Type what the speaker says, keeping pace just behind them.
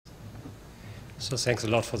So thanks a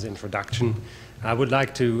lot for the introduction. I would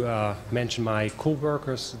like to mention my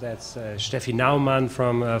co-workers. That's Steffi Naumann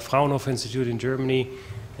from Fraunhofer Institute in Germany,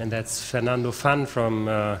 and that's Fernando Fan from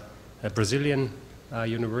a Brazilian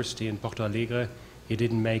university in Porto Alegre. He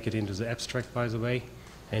didn't make it into the abstract, by the way.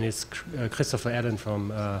 And it's Christopher Allen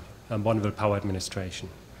from Bonneville Power Administration.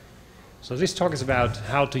 So this talk is about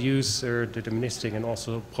how to use deterministic and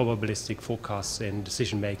also probabilistic forecasts in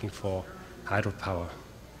decision-making for hydropower.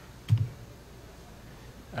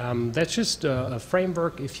 That's just a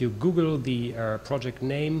framework. If you Google the project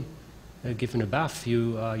name given above,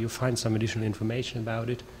 you find some additional information about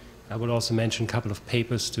it. I will also mention a couple of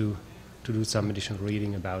papers to do some additional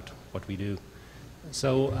reading about what we do.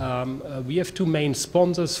 So we have two main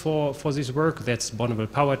sponsors for this work. That's Bonneville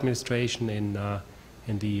Power Administration in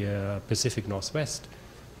the Pacific Northwest.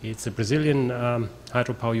 It's a Brazilian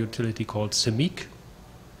hydropower utility called CEMIG.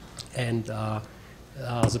 And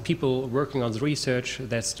the people working on the research,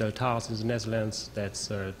 that's Deltares in the Netherlands, that's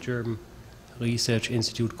a German research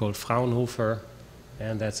institute called Fraunhofer,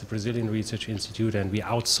 and that's a Brazilian research institute, and we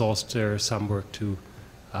outsourced some work to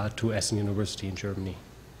Essen University in Germany.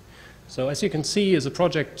 So as you can see, the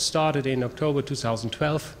project started in October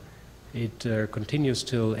 2012. It continues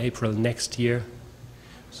till April next year.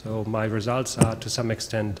 So my results are to some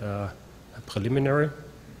extent preliminary,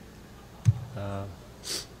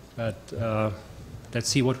 but let's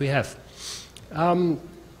see what we have.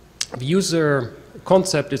 We use a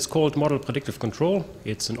concept, it's called model predictive control.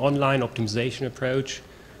 It's an online optimization approach.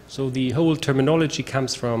 So the whole terminology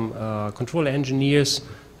comes from control engineers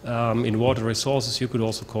in water resources. You could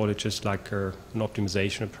also call it just like an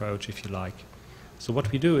optimization approach, if you like. So what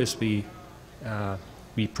we do is we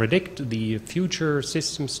predict the future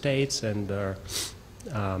system states and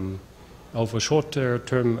over a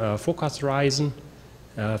short-term forecast horizon.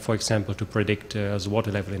 For example, to predict the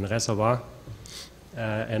water level in a reservoir.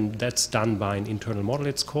 And that's done by an internal model,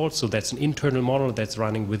 it's called. So that's an internal model that's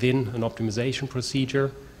running within an optimization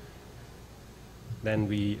procedure. Then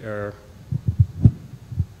we okay,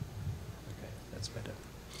 that's better.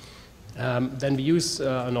 Then we use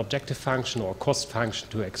an objective function or cost function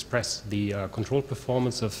to express the control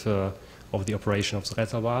performance of the operation of the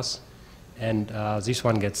reservoirs. And this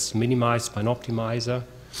one gets minimized by an optimizer.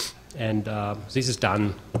 And this is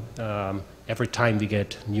done every time we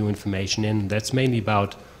get new information in. That's mainly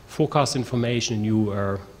about forecast information,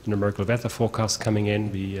 new numerical weather forecast coming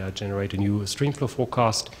in. We generate a new streamflow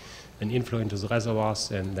forecast, an inflow into the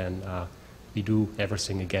reservoirs, and then we do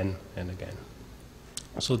everything again and again.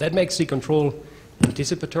 So that makes the control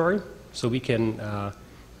anticipatory. So we can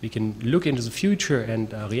look into the future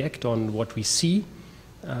and react on what we see.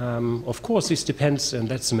 Of course, this depends, and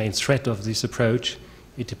that's the main threat of this approach.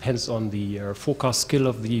 It depends on the forecast skill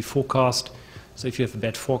of the forecast. So if you have a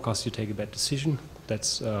bad forecast, you take a bad decision.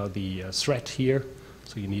 That's the threat here.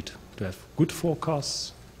 So you need to have good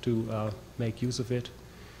forecasts to make use of it.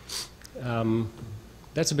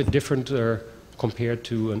 That's a bit different compared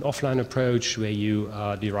to an offline approach where you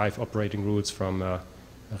derive operating rules from a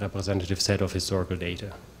representative set of historical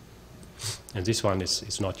data. And this one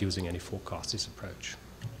is not using any forecast, this approach.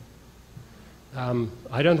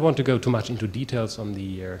 I don't want to go too much into details on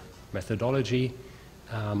the methodology.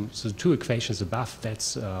 So the two equations above,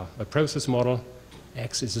 that's a process model.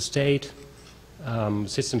 X is a state.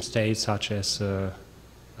 System states such as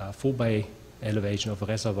Forebay elevation of a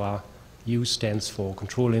reservoir. U stands for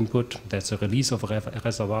control input. That's a release of a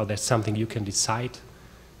reservoir. That's something you can decide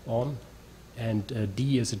on. And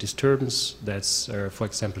D is a disturbance. That's, for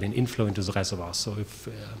example, an inflow into the reservoir. So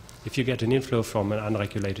if you get an inflow from an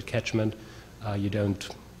unregulated catchment, you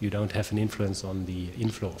don't have an influence on the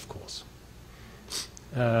inflow, of course.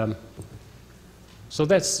 So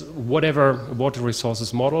that's whatever water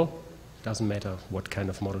resources model. Doesn't matter what kind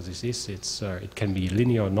of model this is. It can be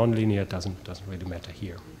linear or non-linear. Doesn't really matter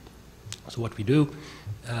here. So what we do,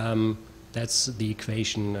 that's the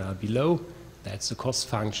equation below. That's the cost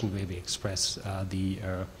function where we express the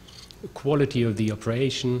quality of the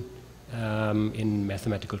operation in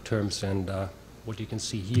mathematical terms. And what you can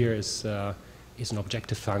see here is an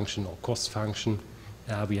objective function or cost function.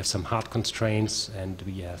 We have some hard constraints, and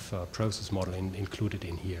we have a process model included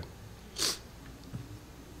in here.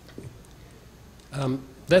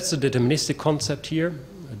 That's a deterministic concept here,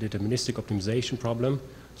 a deterministic optimization problem.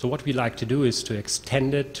 So what we like to do is to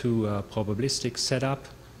extend it to a probabilistic setup.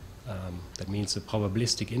 That means a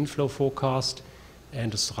probabilistic inflow forecast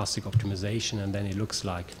and a stochastic optimization, and then it looks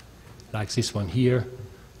like this one here.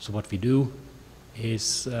 So what we do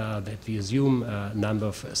is that we assume a number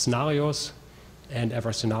of scenarios, and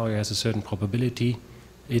every scenario has a certain probability,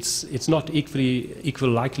 it's not equal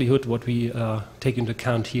likelihood what we take into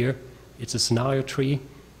account here. It's a scenario tree,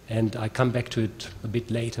 and I come back to it a bit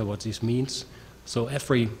later what this means. So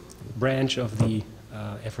every branch of the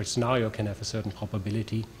every scenario can have a certain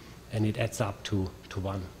probability, and it adds up to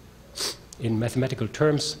 1. In mathematical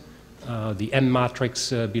terms, the M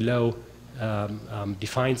matrix below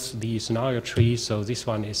defines the scenario tree. So this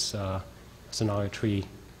one is scenario tree.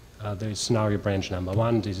 There is scenario branch number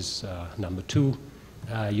 1. This is number 2.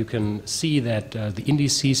 You can see that the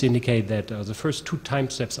indices indicate that the first 2 time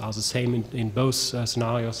steps are the same in both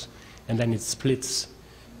scenarios, and then it splits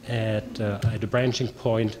at a branching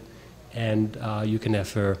point, and you can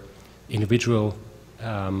have an individual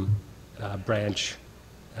branch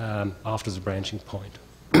after the branching point.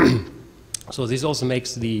 So this also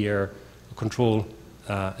makes the control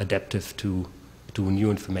adaptive to new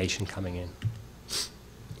information coming in.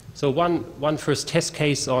 So one first test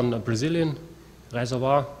case on a Brazilian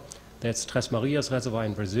reservoir, that's Três Marias reservoir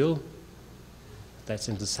in Brazil. That's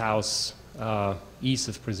in the south east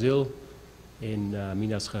of Brazil in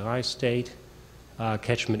Minas Gerais state.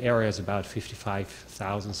 Catchment area is about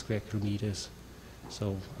 55,000 square kilometers.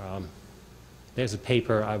 So there's a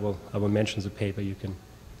paper, I will mention the paper. You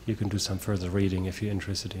can do some further reading if you're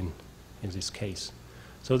interested in this case.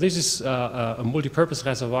 So this is a multi-purpose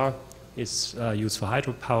reservoir. It's used for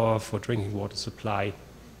hydropower, for drinking water supply,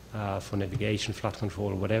 for navigation, flood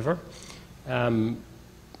control, whatever.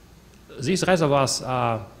 These reservoirs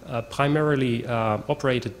are primarily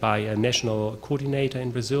operated by a national coordinator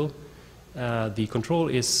in Brazil. The control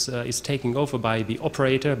is taken over by the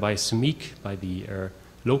operator, by SEMIC, by the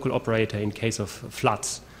local operator in case of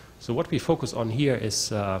floods. So what we focus on here is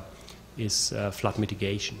flood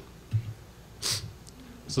mitigation.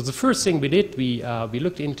 So the first thing we did, we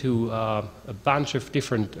looked into a bunch of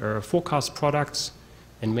different forecast products,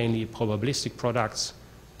 and mainly probabilistic products.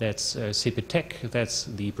 That's CPTEC, that's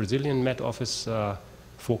the Brazilian Met Office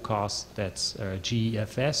forecast, that's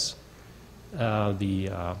GFS, the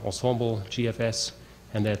ensemble GFS,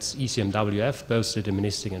 and that's ECMWF, both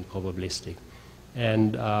deterministic and probabilistic.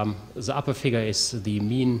 And the upper figure is the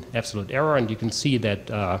mean absolute error, and you can see that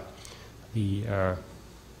the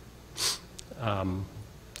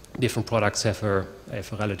different products have a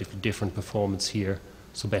relatively different performance here.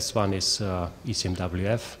 So best one is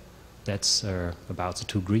ECMWF. That's about the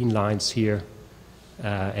 2 green lines here.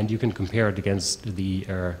 And you can compare it against the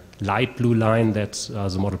light blue line, that's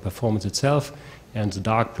the model performance itself, and the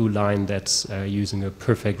dark blue line, that's using a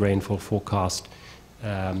perfect rainfall forecast,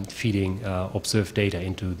 feeding observed data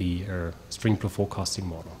into the stream flow forecasting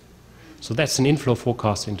model. So that's an inflow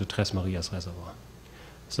forecast into Três Marias reservoir.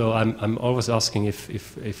 So I'm always asking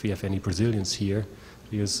if we have any Brazilians here,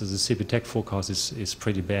 because the CPTEC forecast is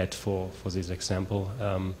pretty bad for this example.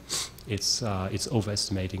 It's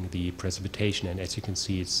overestimating the precipitation, and as you can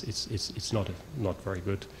see, it's not very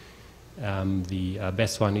good. The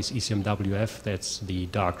best one is ECMWF, that's the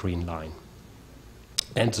dark green line.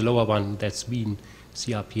 And the lower one, that's mean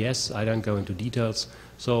CRPS. I don't go into details.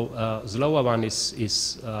 So the lower one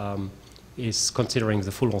is considering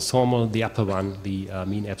the full ensemble. The upper one, the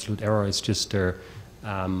mean absolute error, is just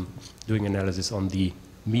doing analysis on the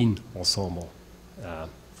mean ensemble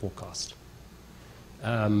forecast.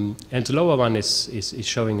 And the lower one is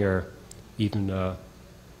showing even a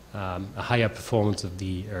higher performance of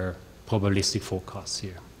the probabilistic forecasts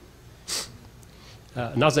here.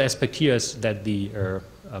 Another aspect here is that the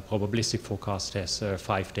probabilistic forecast has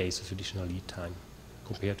 5 days of additional lead time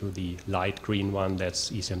compared to the light green one, that's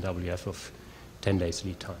ECMWF, of 10 days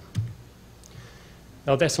lead time.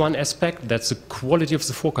 Now that's one aspect, that's the quality of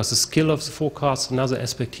the forecast, the skill of the forecast. Another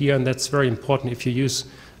aspect here, and that's very important if you use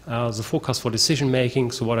the forecast for decision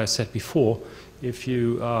making. So what I said before, if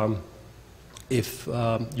you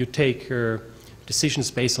take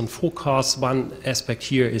decisions based on forecasts, one aspect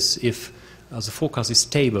here is if the forecast is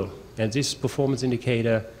stable, and this performance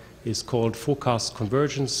indicator is called forecast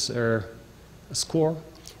convergence score,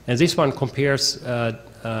 and this one compares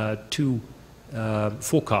two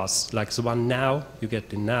forecasts, like the one now you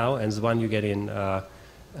get in now, and the one you get in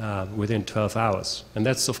within 12 hours. And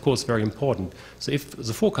that's of course very important. So if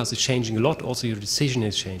the forecast is changing a lot, also your decision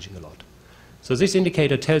is changing a lot. So this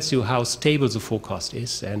indicator tells you how stable the forecast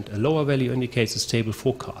is, and a lower value indicates a stable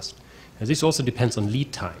forecast. And this also depends on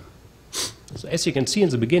lead time. So as you can see in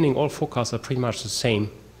the beginning, all forecasts are pretty much the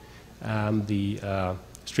same. The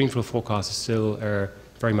streamflow forecast is still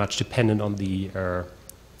very much dependent on the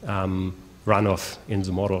runoff in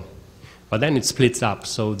the model. But then it splits up.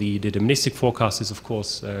 So the deterministic forecast is, of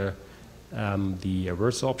course, the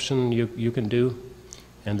worst option you can do.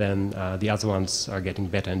 and then the other ones are getting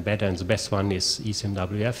better and better, and the best one is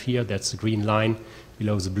ECMWF here. That's the green line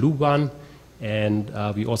below the blue one, and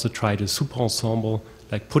we also try the super ensemble,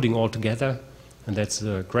 like putting all together, and that's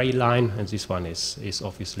the gray line, and this one is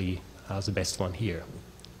obviously the best one here.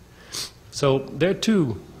 So there are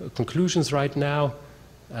two conclusions right now.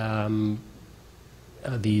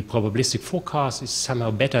 The probabilistic forecast is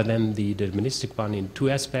somehow better than the deterministic one in two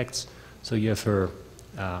aspects. So you have a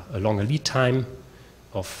longer lead time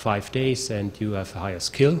of 5 days, and you have a higher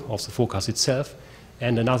skill of the forecast itself.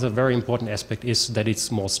 And another very important aspect is that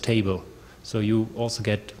it's more stable. So you also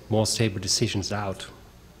get more stable decisions out.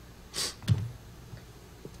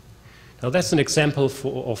 Now that's an example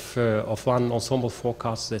of one ensemble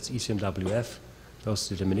forecast. That's ECMWF, both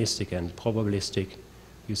deterministic and probabilistic.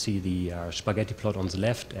 You see the spaghetti plot on the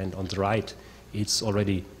left, and on the right it's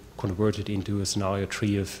already converted into a scenario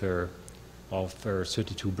tree of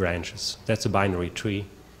 32 branches. That's a binary tree.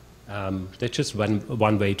 That's just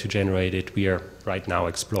one way to generate it. We are right now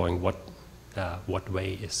exploring what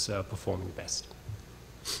way is performing best.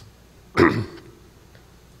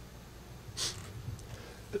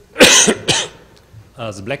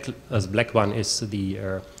 The black one is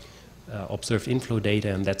the observed inflow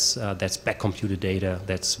data, and that's back computed data.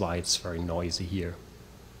 That's why it's very noisy here.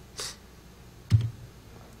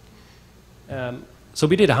 So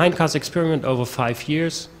we did a hindcast experiment over 5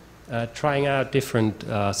 years, trying out different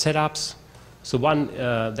setups. So one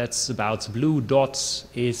that's about the blue dots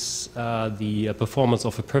is the performance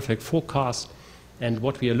of a perfect forecast, and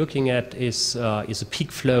what we are looking at is a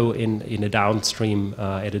peak flow in a downstream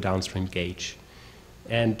at a downstream gauge.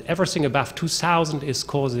 And everything above 2,000 is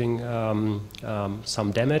causing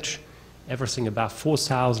some damage. Everything above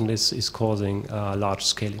 4,000 is causing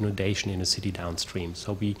large-scale inundation in a city downstream.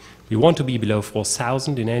 So we want to be below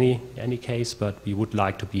 4,000 in any case, but we would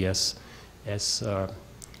like to be as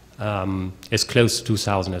close to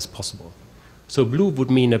 2,000 as possible. So blue would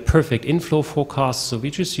mean a perfect inflow forecast. So we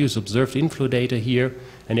just use observed inflow data here,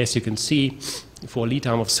 and as you can see, for a lead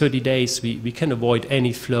time of 30 days, we can avoid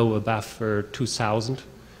any flow above 2,000.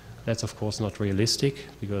 That's of course not realistic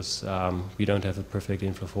because we don't have a perfect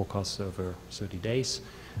inflow forecast over 30 days.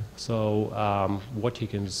 So what you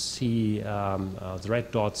can see, the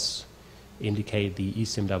red dots indicate the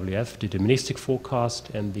ECMWF deterministic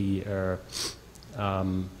forecast, and the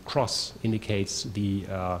cross indicates the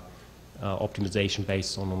optimization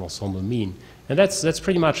based on an ensemble mean. And that's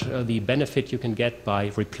pretty much the benefit you can get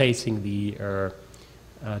by replacing the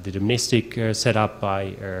deterministic setup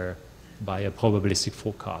by a probabilistic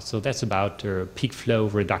forecast. So that's about peak flow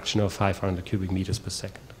reduction of 500 cubic meters per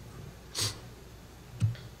second.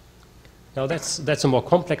 Now that's a more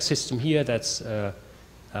complex system here. That's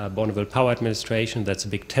Bonneville Power Administration. That's a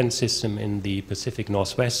Big Ten system in the Pacific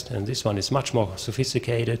Northwest, and this one is much more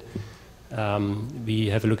sophisticated. We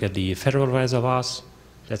have a look at the federal reservoirs.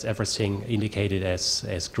 That's everything indicated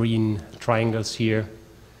as green triangles here.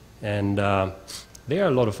 And there are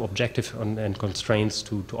a lot of objectives and constraints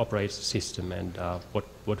to operate the system. And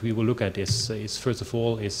what we will look at is first of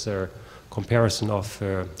all, is a comparison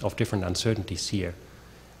of different uncertainties here.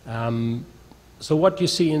 So what you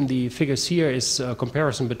see in the figures here is a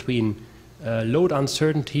comparison between load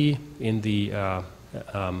uncertainty in the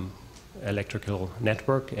electrical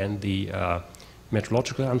network and the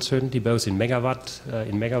meteorological uncertainty, both in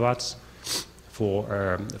megawatts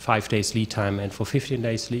for 5 days lead time and for 15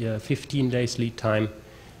 days lead time.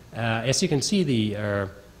 As you can see, the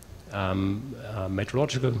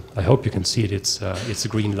meteorological, I hope you can see it, it's a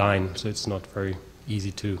green line, so it's not very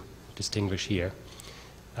easy to distinguish here.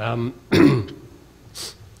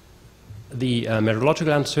 The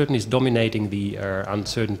meteorological uncertainty is dominating the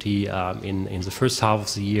uncertainty in the first half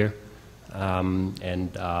of the year,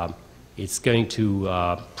 and it's going to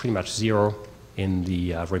pretty much zero in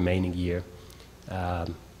the remaining year.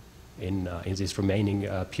 In this remaining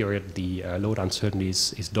period, the load uncertainty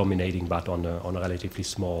is dominating, but on a relatively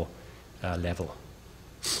small level.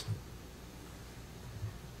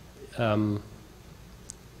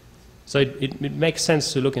 So it makes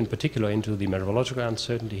sense to look in particular into the meteorological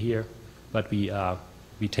uncertainty here, but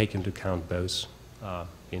we take into account both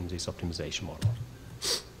in this optimization model.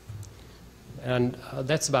 And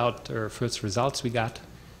that's about our first results we got.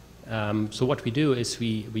 So what we do is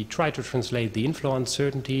we try to translate the inflow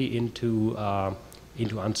uncertainty into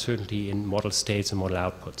uncertainty in model states and model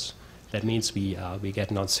outputs. That means we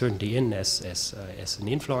get an uncertainty in as an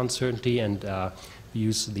inflow uncertainty, and we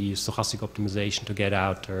use the stochastic optimization to get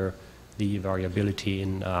out the variability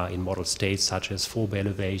in model states, such as forebay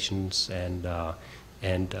elevations and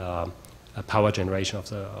power generation of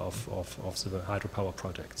the hydropower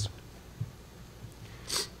projects.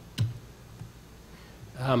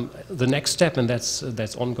 The next step, and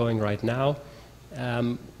that's ongoing right now,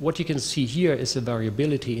 what you can see here is a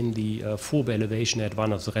variability in the Fourbe elevation at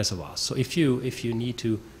one of the reservoirs. So if you need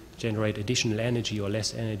to generate additional energy or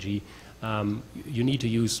less energy, you need to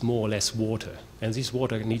use more or less water. And this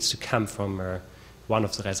water needs to come from one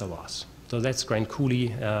of the reservoirs. So that's Grand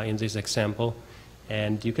Coulee in this example.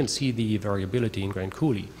 And you can see the variability in Grand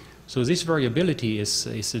Coulee. So this variability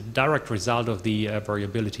is a direct result of the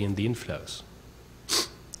variability in the inflows.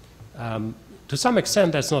 To some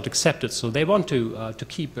extent, that's not accepted. So they want to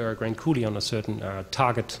keep Grand Coulee on a certain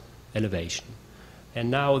target elevation. And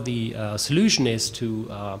now the solution is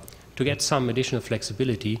to get some additional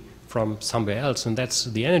flexibility from somewhere else, and that's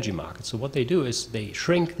the energy market. So what they do is they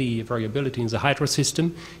shrink the variability in the hydro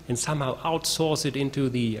system and somehow outsource it into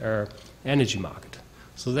the energy market.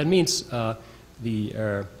 So that means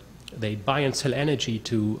they buy and sell energy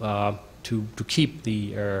to keep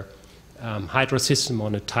the hydro system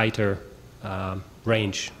on a tighter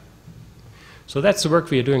range. So that's the work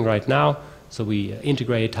we are doing right now. So we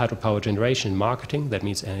integrate hydropower generation and marketing. That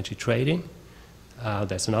means energy trading.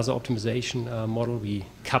 That's another optimization model we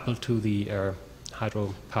couple to the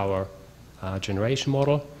hydropower generation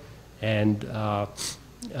model. And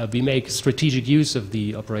we make strategic use of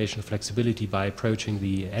the operational flexibility by approaching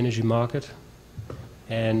the energy market.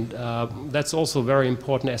 And that's also a very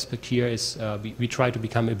important aspect here is we try to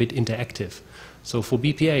become a bit interactive. So for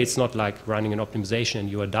BPA, it's not like running an optimization and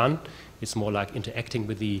you are done. It's more like interacting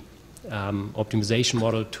with the optimization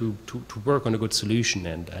model to work on a good solution,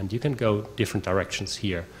 and you can go different directions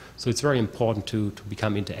here. So it's very important to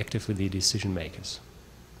become interactive with the decision makers.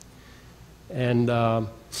 And a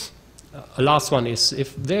last one is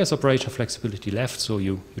if there's operational flexibility left, so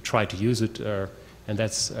you try to use it, and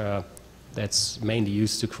that's mainly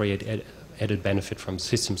used to create added benefit from the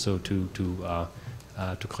system, so to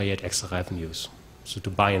create extra revenues, so to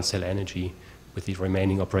buy and sell energy with the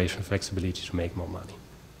remaining operational flexibility to make more money.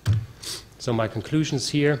 So my conclusions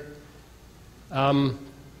here. So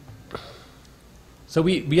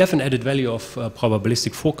we have an added value of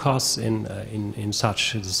probabilistic forecasts in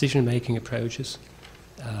such decision-making approaches.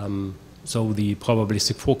 So the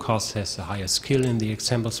probabilistic forecast has a higher skill in the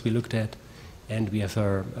examples we looked at, and we have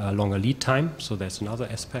a longer lead time, so that's another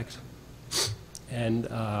aspect. And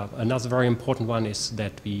another very important one is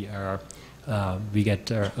that we get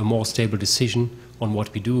a more stable decision on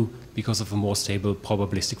what we do because of a more stable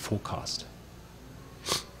probabilistic forecast.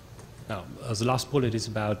 Now, the last bullet is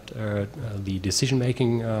about the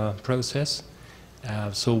decision-making process.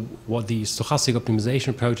 So what the stochastic optimization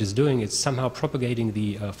approach is doing is somehow propagating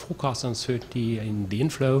the forecast uncertainty in the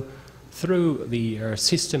inflow through the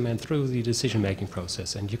system and through the decision-making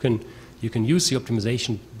process. And you can use the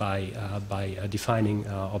optimization by defining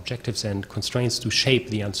objectives and constraints to shape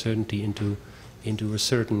the uncertainty into a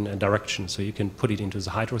certain direction. So you can put it into the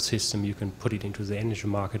hydro system, you can put it into the energy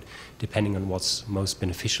market, depending on what's most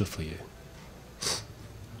beneficial for you.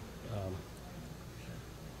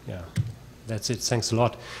 Yeah, that's it. Thanks a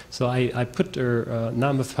lot. So I put a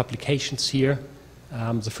number of publications here.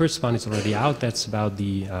 The first one is already out. That's about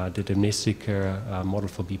the deterministic model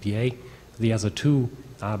for BPA. The other two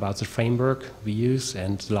are about the framework we use,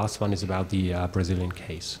 and the last one is about the Brazilian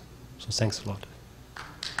case. So thanks a lot.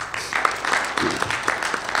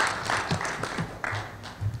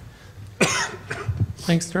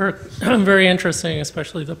 Thanks, Dirk. Very interesting,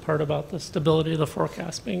 especially the part about the stability of the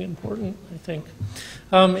forecast being important, I think.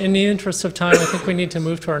 In the interest of time, I think we need to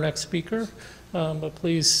move to our next speaker, but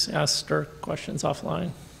please ask Dirk questions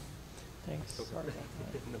offline. Thanks. Sorry about that.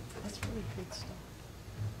 That's really good stuff.